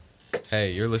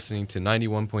Hey, you're listening to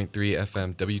 91.3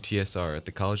 FM WTSR at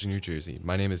the College of New Jersey.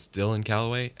 My name is Dylan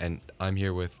Calloway, and I'm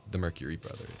here with the Mercury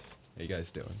Brothers. How you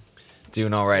guys doing?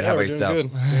 Doing all right. Yeah, How about we're yourself?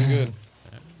 doing good.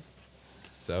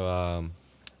 So,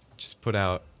 just put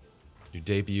out your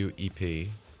debut EP We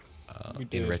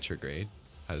did. in Retrograde.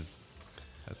 How's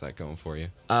that going for you?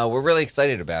 We're really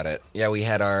excited about it. Yeah, we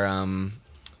had our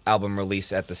album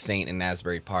release at the Saint in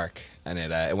Asbury Park, and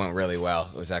it went really well.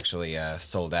 It was actually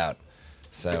sold out.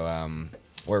 So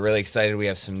we're really excited. We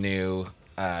have some new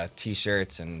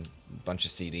T-shirts and a bunch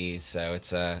of CDs. So it's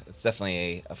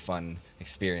definitely a fun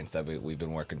experience that we've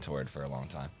been working toward for a long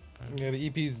time. Yeah, the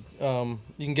EP's you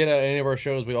can get it at any of our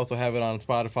shows. We also have it on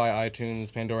Spotify,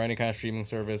 iTunes, Pandora, any kind of streaming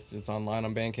service. It's online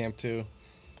on Bandcamp too.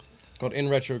 It's called In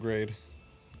Retrograde.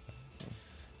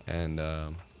 And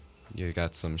you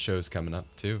got some shows coming up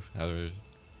too.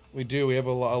 We do. We have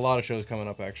a lot of shows coming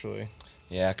up actually.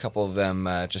 Yeah, a couple of them,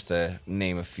 just to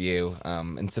name a few.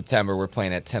 In September, we're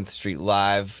playing at 10th Street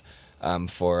Live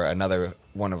for another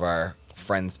one of our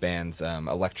friends' bands,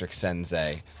 Electric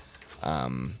Sensei.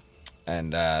 And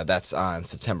that's on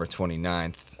September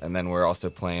 29th. And then we're also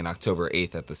playing October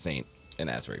 8th at the Saint in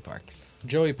Asbury Park.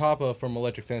 Joey Papa from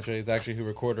Electric Sensei is actually who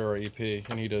recorded our EP,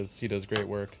 and he does great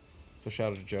work. So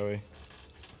shout out to Joey.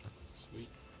 Sweet.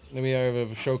 Then we have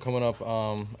a show coming up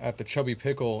at the Chubby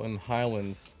Pickle in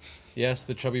Highlands. Yes,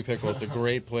 the Chubby Pickle. It's a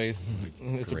great place.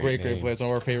 It's a Great great name. place. One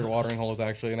of our favorite watering holes,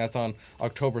 actually, and that's on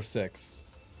October 6th.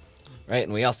 Right,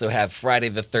 and we also have Friday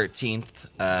the 13th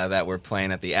that we're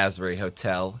playing at the Asbury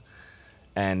Hotel,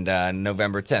 and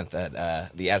November 10th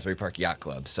at the Asbury Park Yacht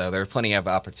Club. So there are plenty of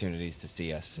opportunities to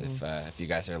see us if you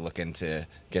guys are looking to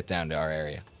get down to our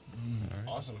area.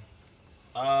 Awesome.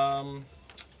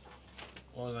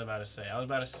 What was I about to say? I was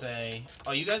about to say,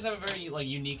 you guys have a very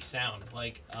unique sound,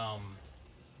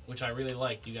 which I really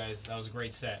liked. You guys, that was a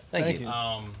great set. Thank you.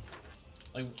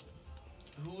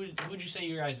 Who would you say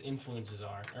your guys' influences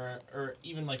are, or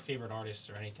even favorite artists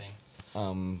or anything? I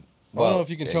don't know if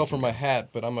you can tell from my hat,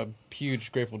 but I'm a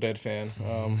huge Grateful Dead fan,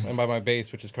 and by my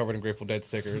bass, which is covered in Grateful Dead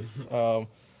stickers.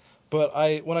 But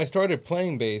when I started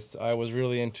playing bass, I was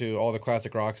really into all the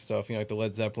classic rock stuff, like the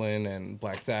Led Zeppelin and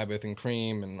Black Sabbath and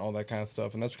Cream and all that kind of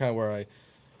stuff. And that's kind of where I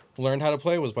learned how to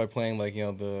play, was by playing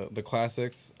the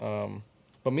classics.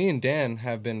 But me and Dan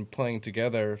have been playing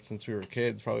together since we were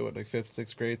kids, probably 5th,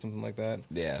 6th grade, something like that.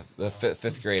 Yeah, the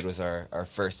fifth grade was our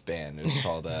first band. It was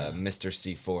called Mr.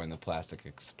 C4 and the Plastic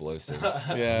Explosives.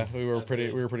 Yeah, we were pretty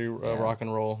rock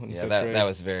and roll in Yeah, 5th that grade. that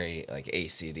was very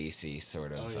AC/DC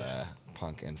sort of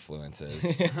punk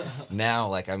influences.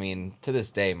 Now, to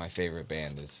this day, my favorite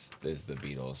band is the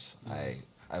Beatles.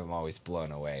 I'm always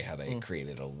blown away how they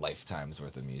created a lifetime's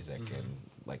worth of music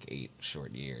in 8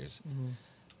 short years.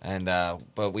 And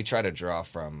but we try to draw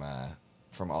from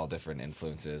all different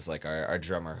influences. Like our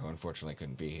drummer, who unfortunately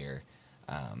couldn't be here,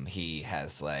 he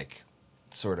has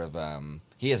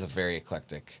he has a very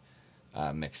eclectic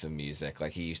mix of music.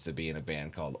 Like, he used to be in a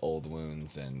band called Old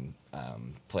Wounds and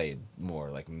played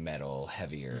more metal,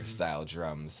 heavier style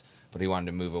drums. But he wanted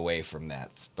to move away from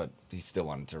that. But he still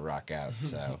wanted to rock out.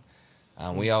 So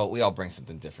we all bring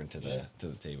something different to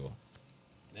the table.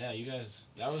 Yeah, you guys,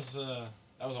 that was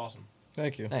awesome.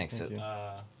 Thank you. Thanks. Thank you.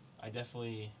 I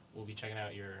definitely will be checking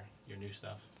out your new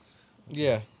stuff.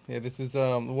 Yeah. This is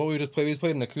what we just played. We just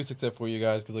played an acoustic set for you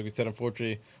guys because, like we said,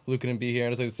 unfortunately, Luke couldn't be here.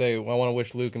 And just like to say, I want to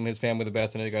wish Luke and his family the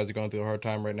best. I know you guys are going through a hard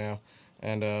time right now.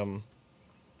 And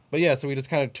but yeah, so we just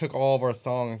kind of took all of our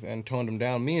songs and toned them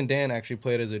down. Me and Dan actually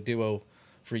played as a duo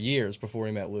for years before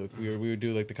we met Luke. We would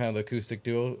do the kind of the acoustic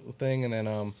duo thing, and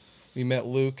then we met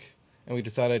Luke, and we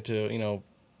decided to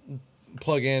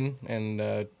plug in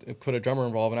and put a drummer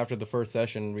involved. And after the first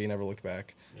session, we never looked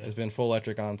back. Yeah. It's been full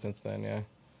electric on since then. Yeah.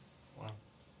 Wow.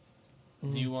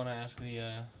 Do you want to ask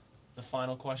the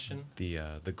final question?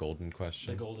 The golden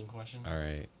question. The golden question. All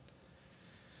right.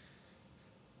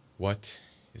 What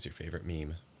is your favorite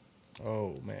meme?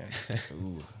 Oh man.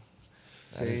 Ooh,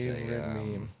 that is Favorite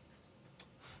meme.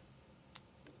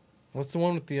 What's the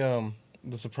one with the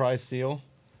surprise seal?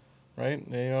 Right?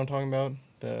 You know what I'm talking about?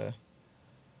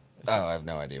 Oh, I have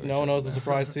no idea. What No one knows the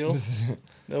surprise seal?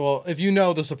 Well, if you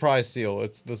know the surprise seal,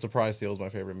 it's the surprise seal is my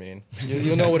favorite meme.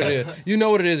 You'll know what it is. You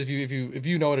know what it is if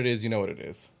you know what it is. You know what it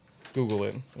is. Google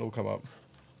it. It'll come up.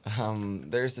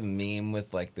 There's a meme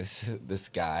with this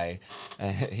guy.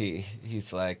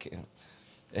 He's like,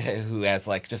 who has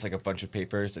just a bunch of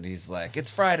papers, and he's like, "It's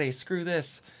Friday, screw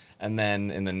this." And then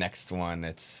in the next one,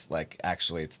 it's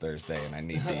actually it's Thursday, and I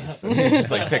need these. And he's just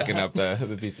picking up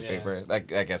the piece of paper. That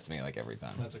gets me every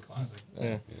time. That's a classic.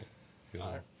 Yeah. Cool.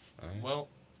 All right. All right. Well,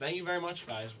 thank you very much,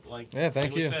 guys. Like, Yeah, thank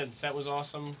like we you. said, set was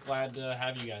awesome. Glad to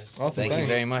have you guys. Awesome, Thank you thanks.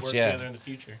 very much. Work Yeah. together in the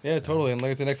future. Yeah, totally. And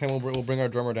like I said, next time we'll bring our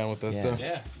drummer down with us. Yeah. So.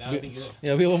 Yeah, that would be good.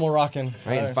 Yeah, be a little more rocking.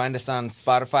 Right, and find us on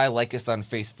Spotify. Like us on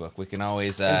Facebook. We can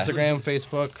always Instagram,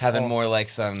 Facebook. having all- more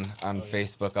likes on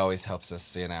Facebook always helps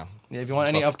us. You know, Yeah, if you want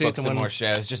any book updates on some when more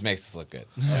shows, just makes us look good.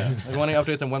 if you want any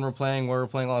updates on when we're playing, where we're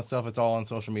playing, all that stuff, it's all on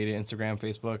social media, Instagram,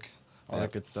 Facebook, all Yeah.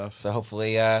 that good stuff. So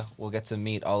hopefully we'll get to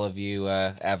meet all of you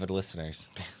avid listeners.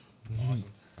 Awesome.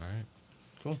 All right.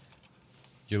 Cool.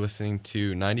 You're listening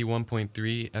to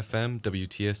 91.3 FM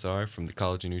WTSR from the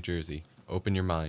College of New Jersey. Open your mind.